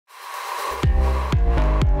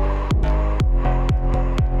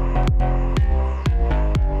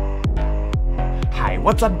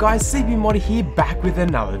What's up guys, CBMod here, back with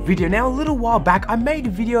another video. Now a little while back I made a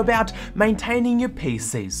video about maintaining your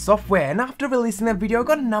PC's software, and after releasing that video I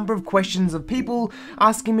got a number of questions of people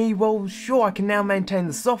asking me, well sure I can now maintain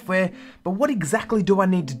the software, but what exactly do I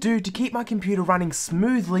need to do to keep my computer running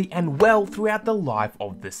smoothly and well throughout the life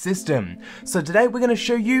of the system? So today we're going to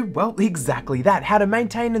show you, well, exactly that, how to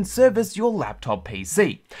maintain and service your laptop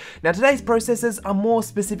PC. Now today's processes are more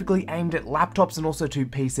specifically aimed at laptops and also to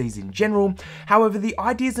PCs in general. However, the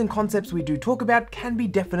ideas and concepts we do talk about can be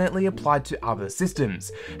definitely applied to other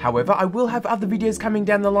systems. However, I will have other videos coming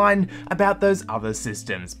down the line about those other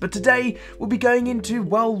systems. But today, we'll be going into,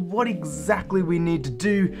 well, what exactly we need to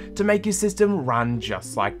do to make your system run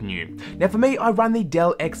just like new. Now for me, I run the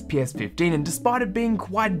Dell XPS 15, and despite it being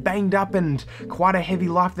quite banged up and quite a heavy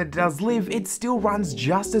life that it does live, it still runs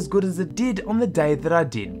just as good as it did on the day that I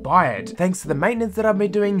did buy it, thanks to the maintenance that I've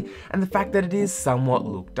been doing and the fact that it is somewhat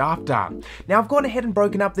looked after. Now I've gone ahead and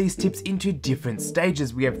broken up these tips into different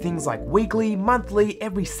stages. We have things like weekly, monthly,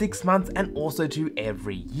 every 6 months, and also to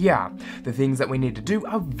every year. The things that we need to do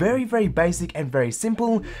are very basic and very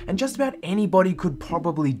simple, and just about anybody could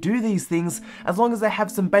probably do these things as long as they have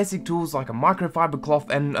some basic tools like a microfiber cloth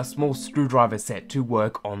and a small screwdriver set to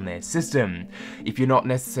work on their system. If you're not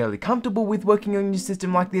necessarily comfortable with working on your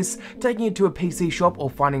system like this, taking it to a PC shop or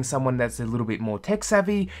finding someone that's a little bit more tech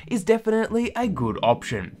savvy is definitely a good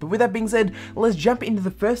option. But with that being said, let's jump into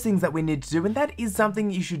the first things that we need to do, and that is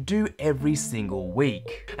something you should do every single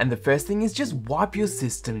week. And the first thing is just wipe your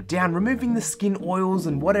system down. Removing the skin oils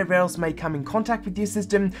and whatever else may come in contact with your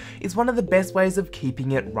system is one of the best ways of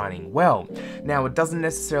keeping it running well. Now it doesn't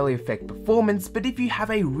necessarily affect performance, but if you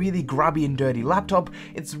have a really grubby and dirty laptop,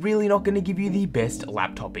 it's really not going to give you the best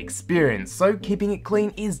laptop experience. So keeping it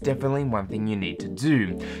clean is definitely one thing you need to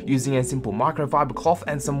do. Using a simple microfiber cloth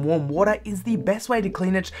and some warm water is the best way to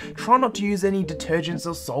clean it. Try not to use any detergents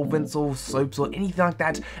or solvents or soaps or anything like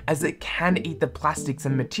that, as it can eat the plastics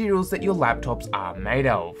and materials that your laptops are made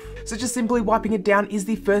of. So just simply wiping it down is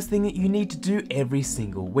the first thing that you need to do every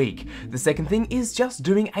single week. The second thing is just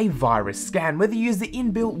doing a virus scan. Whether you use the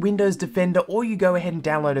inbuilt Windows Defender or you go ahead and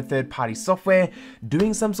download a third-party software,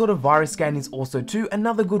 doing some sort of virus scan is also too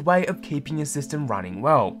another good way of keeping your system running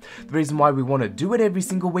well. The reason why we want to do it every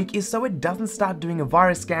single week is so it doesn't start doing a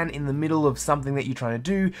virus scan in the middle of something that you're trying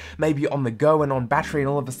to do, maybe on the go and on battery, and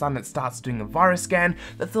all of a sudden it starts doing a virus scan.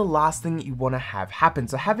 That's the last thing that you want to have happen.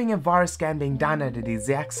 So having a virus scan being done at the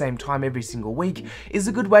exact same time every single week is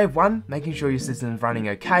a good way of, one, making sure your system's running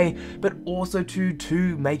okay, but also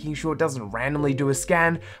two, making sure it doesn't randomly do a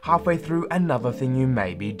scan halfway through another thing you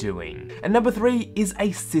may be doing. And number 3 is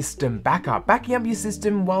a system backup. Backing up your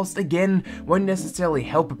system, whilst again won't necessarily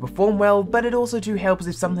help it perform well, but it also too helps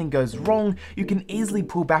if something goes wrong, you can easily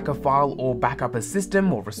pull back a file or back up a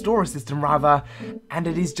system, or restore a system rather, and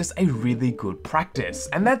it is just a really good practice.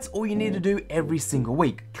 And that's all you need to do every single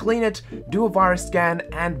week. Clean it, do a virus scan,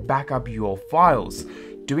 and back up your files.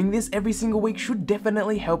 Doing this every single week should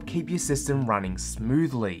definitely help keep your system running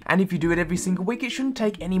smoothly. And if you do it every single week, it shouldn't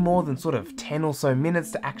take any more than sort of 10 or so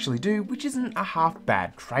minutes to actually do, which isn't a half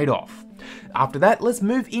bad trade-off. After that, let's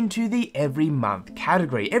move into the every month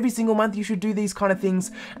category. Every single month you should do these kind of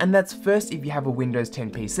things, and that's first, if you have a Windows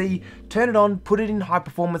 10 PC, turn it on, put it in high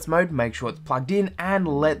performance mode, make sure it's plugged in, and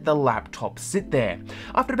let the laptop sit there.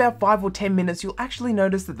 After about 5 or 10 minutes, you'll actually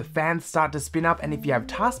notice that the fans start to spin up, and if you have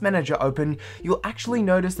Task Manager open, you'll actually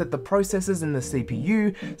notice that the processors in the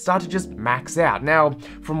CPU start to just max out. Now,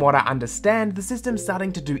 from what I understand, the system's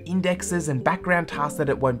starting to do indexes and background tasks that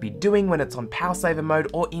it won't be doing when it's on power saver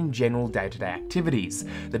mode or in general day-to-day activities.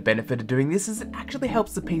 The benefit of doing this is it actually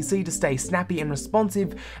helps the PC to stay snappy and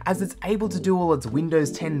responsive, as it's able to do all its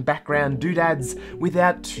Windows 10 background doodads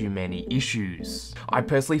without too many issues. I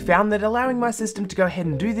personally found that allowing my system to go ahead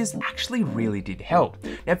and do this actually really did help.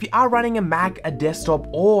 Now if you are running a Mac, a desktop,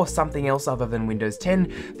 or something else other than Windows 10,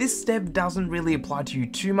 this step doesn't really apply to you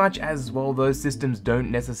too much, as well those systems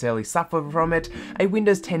don't necessarily suffer from it. A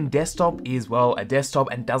Windows 10 desktop is, well, a desktop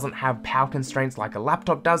and doesn't have power constraints like a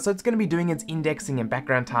laptop does, so it's going to be doing its indexing and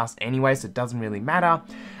background tasks anyway, so it doesn't really matter.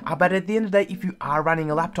 But at the end of the day, if you are running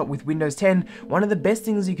a laptop with Windows 10, one of the best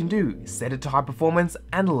things you can do is set it to high performance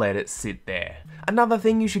and let it sit there. Another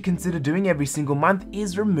thing you should consider doing every single month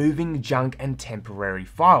is removing junk and temporary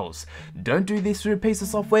files. Don't do this through a piece of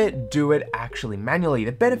software, do it actually manually.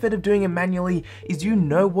 The benefit of doing it manually is you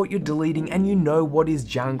know what you're deleting and you know what is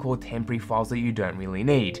junk or temporary files that you don't really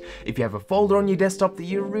need. If you have a folder on your desktop that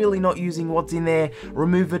you're really not using what's in there,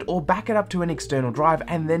 remove it or or back it up to an external drive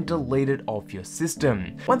and then delete it off your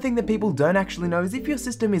system. One thing that people don't actually know is if your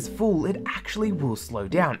system is full, it actually will slow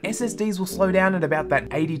down. SSDs will slow down at about that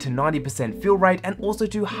 80 to 90% fill rate, and also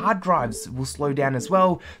too hard drives will slow down as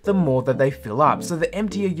well the more that they fill up. So the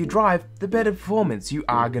emptier you drive, the better performance you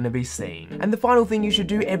are going to be seeing. And the final thing you should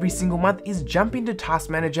do every single month is jump into Task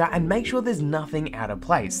Manager and make sure there's nothing out of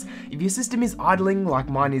place. If your system is idling like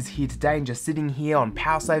mine is here today and just sitting here on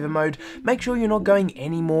power saver mode, make sure you're not going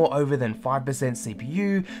any more over than 5%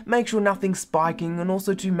 CPU, make sure nothing's spiking, and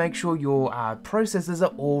also to make sure your processors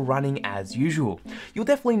are all running as usual. You'll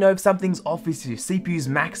definitely know if something's off if your CPU's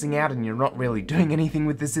maxing out and you're not really doing anything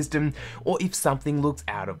with the system, or if something looks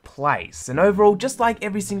out of place. And overall, just like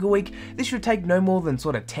every single week, this should take no more than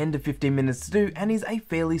sort of 10 to 15 minutes to do and is a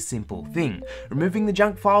fairly simple thing. Removing the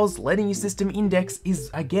junk files, letting your system index is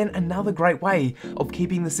again another great way of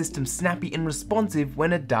keeping the system snappy and responsive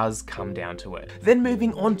when it does come down to it. Then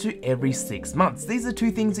moving on to every 6 months. These are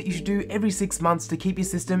two things that you should do every 6 months to keep your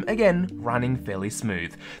system, again, running fairly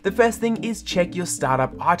smooth. The first thing is check your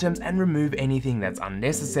startup items and remove anything that's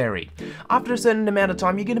unnecessary. After a certain amount of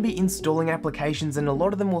time, you're going to be installing applications and a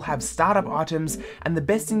lot of them will have startup items, and the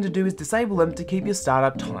best thing to do is disable them to keep your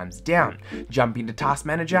startup times down. Jump into Task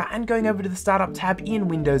Manager and going over to the Startup tab in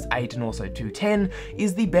Windows 8 and also 2.10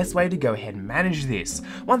 is the best way to go ahead and manage this.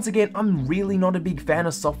 Once again, I'm really not a big fan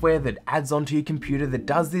of software that adds onto your computer that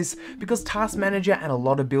does this, because Task Manager and a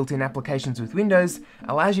lot of built-in applications with Windows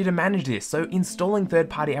allows you to manage this, so installing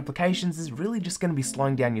third-party applications is really just going to be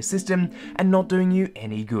slowing down your system and not doing you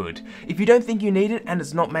any good. If you don't think you need it and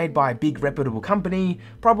it's not made by a big reputable company,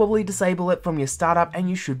 probably disable it from your startup and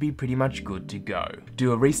you should be pretty much good to go.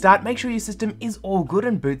 Do a restart, make sure your system is all good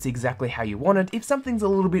and boots exactly how you want it. If something's a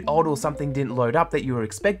little bit odd or something didn't load up that you were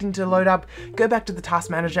expecting to load up, go back to the Task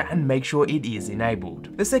Manager and make sure it is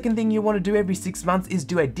enabled. The second thing you want to do every 6 months is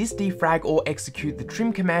do a disk defrag or execute the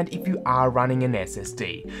trim command if you are running an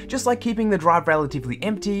SSD. Just like keeping the drive relatively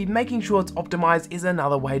empty, making sure it's optimized is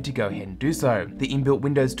another way to go ahead and do so. The inbuilt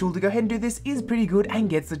Windows tool to go ahead and do this is pretty good and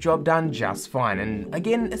gets the job done just fine. And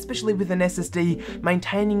again, especially with an SSD,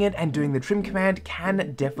 maintaining it and doing the trim command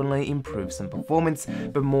can definitely improve some performance,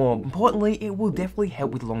 but more importantly, it will definitely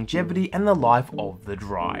help with longevity and the life of the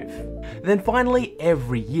drive. Then finally,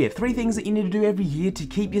 every year, 3 things that you need to do every year to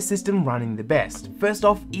keep your system running the best. First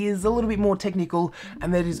off is a little bit more technical,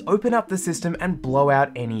 and that is open up the system and blow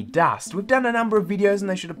out any dust. We've done a number of videos and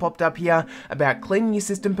they should have popped up here about cleaning your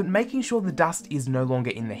system, but making sure the dust is no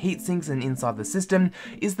longer in the heat sinks and inside the system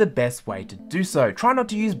is the best way to do so. Try not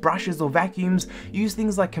to use brushes or vacuums, use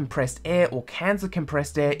things like compressed air or cans of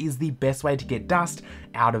compressed air is the best way to get dust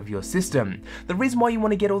out of your system. The reason why you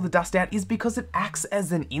want to get all the dust out is because it acts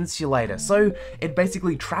as an insulator, so it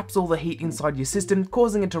basically traps all the heat inside your system,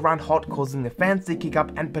 causing it to run hot, causing the fans to kick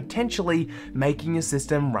up and potentially making your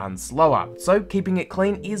system run slower. So keeping it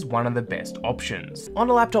clean is one of the best options. On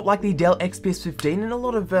a laptop like the Dell XPS 15 and a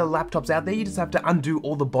lot of laptops out there, you just have to undo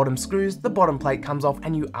all the bottom screws, the bottom plate comes off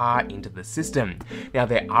and you are into the system. Now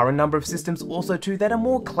there are a number of systems also too that are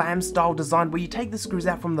more clam style designed where you take the screws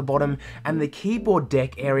out from the bottom and the keyboard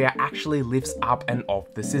deck area actually lifts up and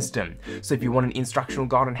off the system. So if you want an instructional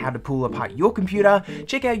guide on how to pull apart your computer,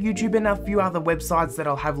 check out YouTube and a few other websites that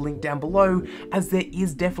I'll have linked down below, as there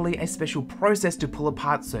is definitely a special process to pull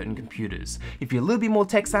apart certain computers. If you're a little bit more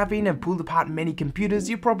tech savvy and have pulled apart many computers,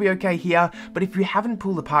 you're probably okay here, but if you haven't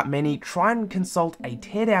pulled apart many, try and consult a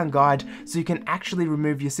teardown guide so you can actually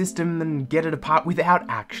remove your system and get it apart without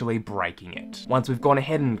actually breaking it. Once we've gone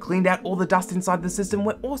ahead and cleaned out all the dust inside the system,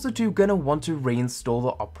 we're also too going to want to reinstall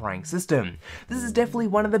the operating system. This is definitely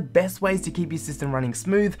one of the best ways to keep your system running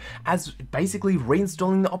smooth, as basically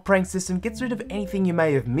reinstalling the operating system gets rid of anything you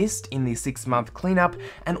may have missed in the 6-month cleanup,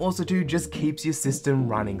 and also too just keeps your system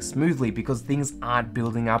running smoothly because things aren't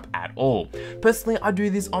building up at all. Personally, I do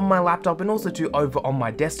this on my laptop and also too over on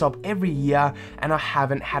my desktop every year, and I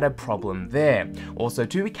haven't had a problem there. Also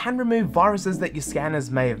too, it can remove viruses that your scanners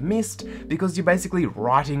may have missed because you're basically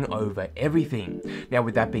writing over everything. Now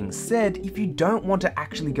with that being said, if you don't want to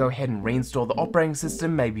actually go ahead and reinstall the operating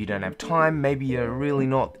system, maybe you don't have time, maybe you're really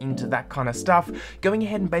not into that kind of stuff, going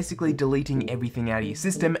ahead and basically deleting everything out of your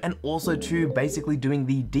system and also to basically doing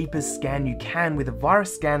the deepest scan you can with a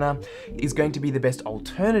virus scanner is going to be the best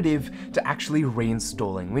alternative to actually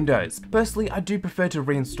reinstalling Windows. Personally, I do prefer to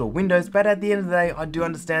reinstall Windows, but at the end of the day, I do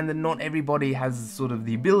understand that not everybody has sort of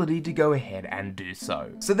the ability to go ahead and do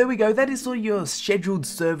so. So there we go, that is sort of your scheduled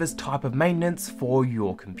service type of maintenance for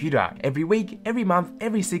your computer. Every week, every month,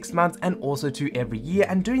 every 6 months, and also to every year,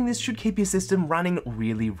 and doing this should keep your system running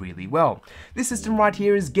really well. This system right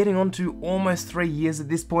here is getting on to almost 3 years at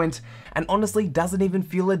this point, and honestly doesn't even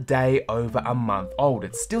feel a day over a month old.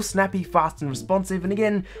 It's still snappy, fast and responsive, and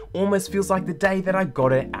again, almost feels like the day that I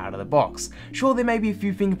got it out of the box. Sure, there may be a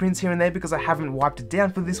few fingerprints here and there because I haven't wiped it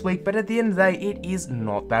down for this week, but at the end of the day, it is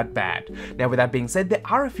not that bad. Now, with that being said, there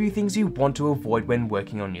are a few things you want to avoid when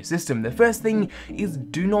working on your system. The first thing is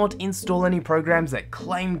do not install any programs that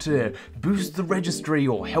claim to boost the registry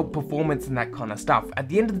or help performance and that kind of stuff. At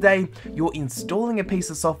the end of the day, you're installing a piece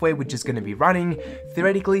of software which is going to be running,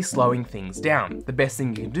 theoretically slowing things down. The best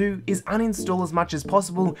thing you can do is uninstall as much as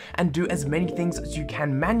possible and do as many things as you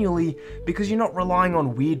can manually, because you're not relying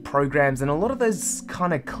on weird programs, and a lot of those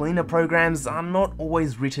kind of cleaner programs are not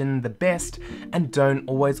always written the best and don't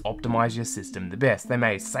always optimize your system the best. They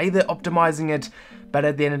may say they're optimizing it, but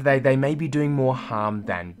at the end of the day, they may be doing more harm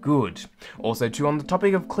than good. Also too, on the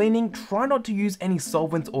topic of cleaning, try not to use any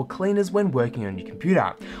solvents or cleaners when working on your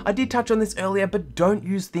computer. I did touch on this earlier, but don't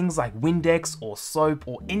use things like Windex or soap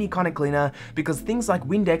or any kind of cleaner, because things like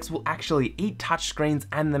Windex will actually eat touchscreens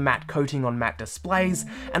and the matte coating on matte displays,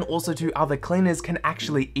 and also too, other cleaners can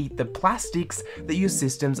actually eat the plastics that your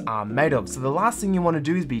systems are made of. So the last thing you want to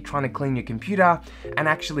do is be trying to clean your computer and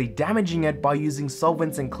actually damaging it by using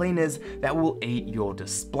solvents and cleaners that will eat your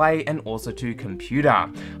display and also to computer.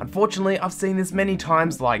 Unfortunately, I've seen this many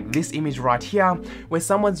times, like this image right here, where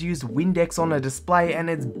someone's used Windex on a display and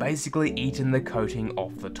it's basically eaten the coating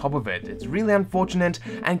off the top of it. It's really unfortunate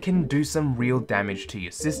and can do some real damage to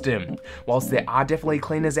your system. Whilst there are definitely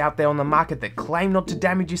cleaners out there on the market that claim not to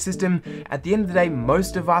damage your system, at the end of the day,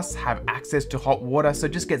 most of us have access to hot water, so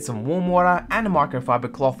just get some warm water and a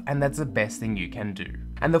microfiber cloth, and that's the best thing you can do.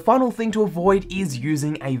 And the final thing to avoid is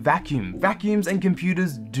using a vacuum. Vacuums and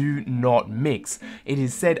computers do not mix. It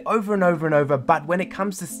is said over and over and over, but when it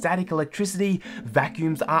comes to static electricity,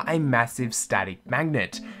 vacuums are a massive static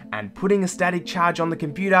magnet. And putting a static charge on the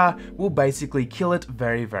computer will basically kill it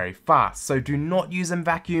very, very fast. So do not use a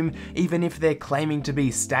vacuum, even if they're claiming to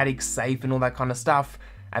be static safe and all that kind of stuff.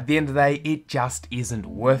 At the end of the day, it just isn't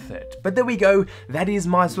worth it. But there we go, that is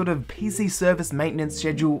my sort of PC service maintenance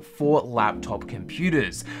schedule for laptop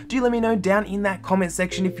computers. Do let me know down in that comment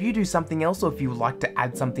section if you do something else, or if you would like to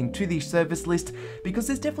add something to the service list, because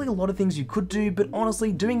there's definitely a lot of things you could do, but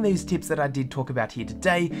honestly, doing these tips that I did talk about here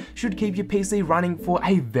today should keep your PC running for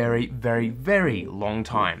a very, very, very long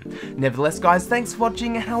time. Nevertheless, guys, thanks for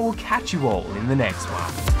watching, and I will catch you all in the next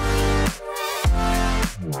one.